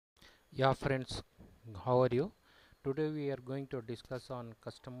Yeah, friends, how are you? Today we are going to discuss on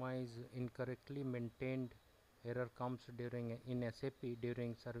customize incorrectly maintained error comes during in SAP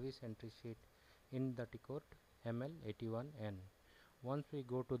during service entry sheet in the T-code ML81N. Once we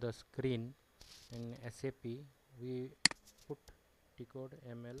go to the screen in SAP, we put T-code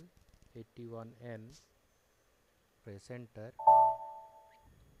ML81N, press enter.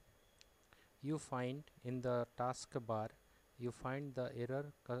 You find in the taskbar you find the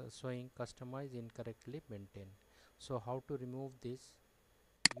error showing customize incorrectly maintained. So how to remove this?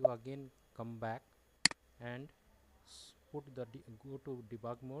 You again come back and put the go to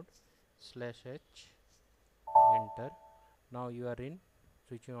debug mode /h, enter. Now you are in,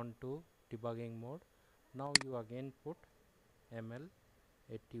 switch on to debugging mode. Now you again put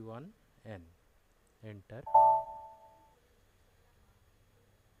ML81N, enter.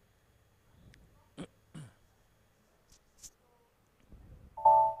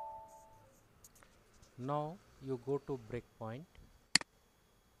 Now you go to breakpoint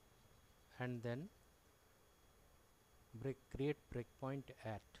and then create breakpoint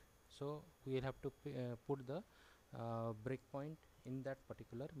at. So we will have to put the breakpoint in that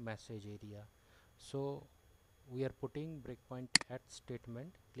particular message area. So we are putting breakpoint at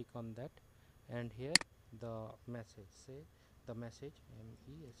statement, click on that, and here the message, say the message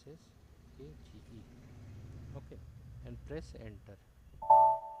MESSKGE, okay, and press enter.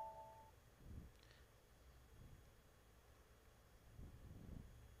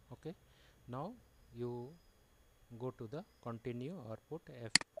 Okay, now you go to the continue or put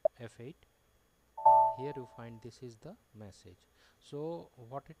F8. Here you find this is the message. So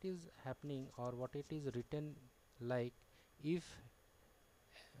what it is happening, or what it is written, like if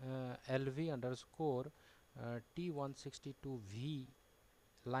LV underscore T162V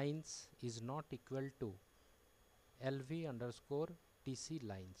lines is not equal to LV underscore TC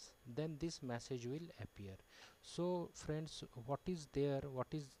lines, then this message will appear. So friends, what is there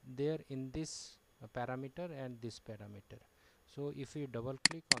in this parameter and this parameter? So if we double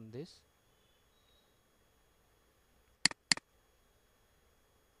click on this,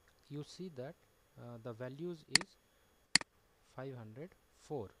 you see that the values is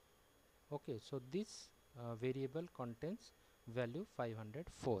 504. Okay, so this variable contains value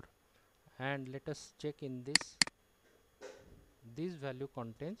 504, and let us check in this value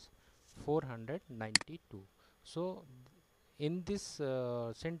contains 492. So in this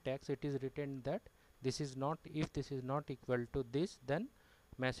syntax it is written that this is not, if this is not equal to this, then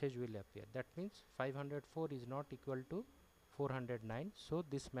message will appear. That means 504 is not equal to 409, so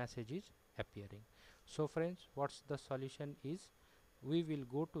this message is appearing. So friends, what's the solution is, we will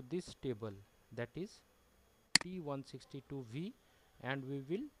go to this table, that is T162V, and we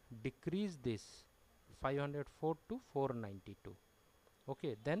will decrease this 504 to 492.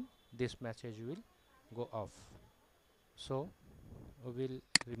 Okay, then this message will go off. So we will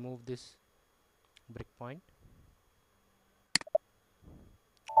remove this breakpoint,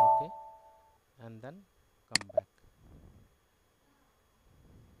 okay, and then come back.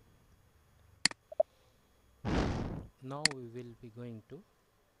 Now we will be going to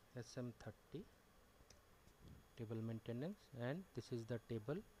SM30 table maintenance, and this is the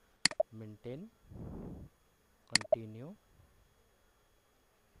table maintain, continue,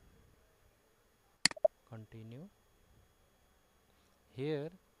 continue.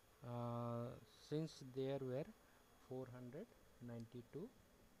 Here since there were 492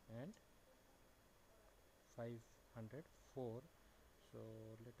 and 504, so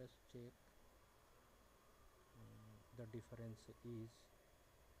let us check. The difference is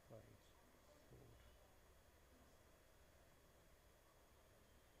 5, 4.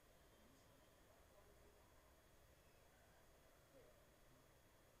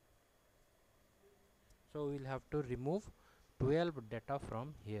 So we will have to remove 12 data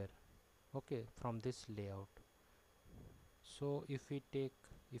from here, okay, from this layout. So if we take,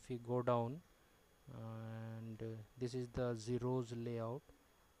 if we go down, and this is the zeros layout,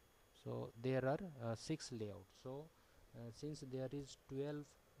 so there are 6 layouts. So since there is 12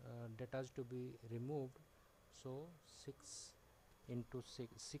 data to be removed, so 6 into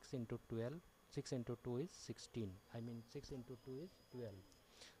 6, 6 into 12, 6 into 2 is 16, I mean 6 into 2 is 12.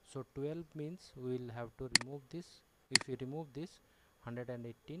 So 12 means we will have to remove this. If we remove this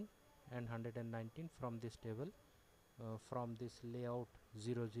 118 and 119 from this table, from this layout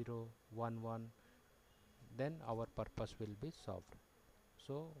 0011, then our purpose will be solved.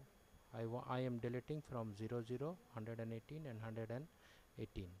 So I am deleting from 00, 118 and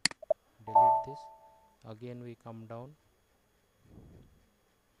 118. Delete this. Again we come down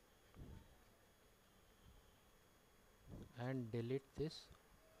and delete this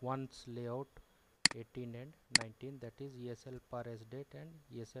one's layout 18 and 19, that is ESL per S date and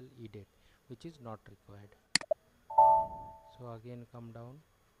ESL E date, which is not required. So again come down,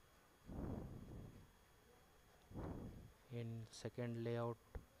 in second layout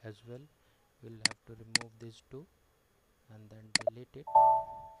as well we'll have to remove these two and then delete it.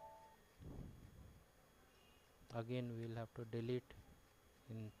 Again we'll have to delete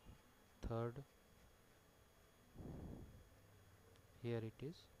in third. Here it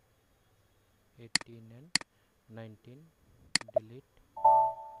is 18 and 19, delete.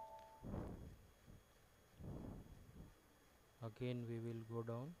 Again we will go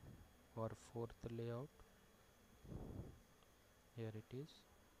down for fourth layout. Here it is,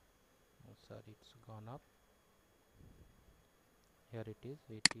 sorry, it's gone up. Here it is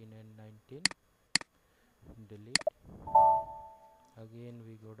 18 and 19, delete. Again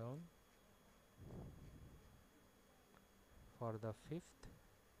we go down for the fifth,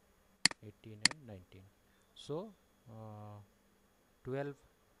 18 and 19. So 12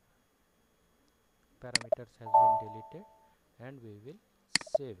 parameters has been deleted and we will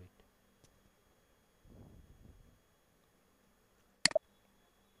save it.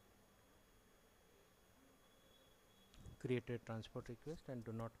 Create a transport request and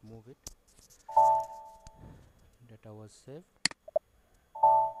do not move it. Data was saved.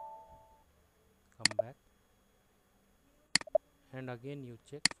 Come back and again you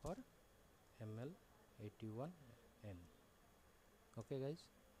check for ML81N. Okay guys,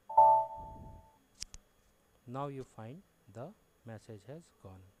 now you find the message has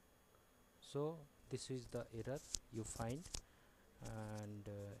gone. So this is the error you find, and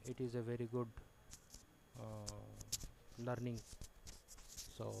it is a very good learning.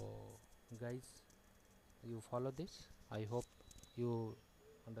 So guys, you follow this. I hope you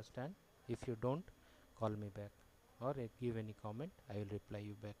understand. If you don't, call me back or give any comment. I will reply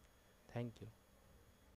you back. Thank you.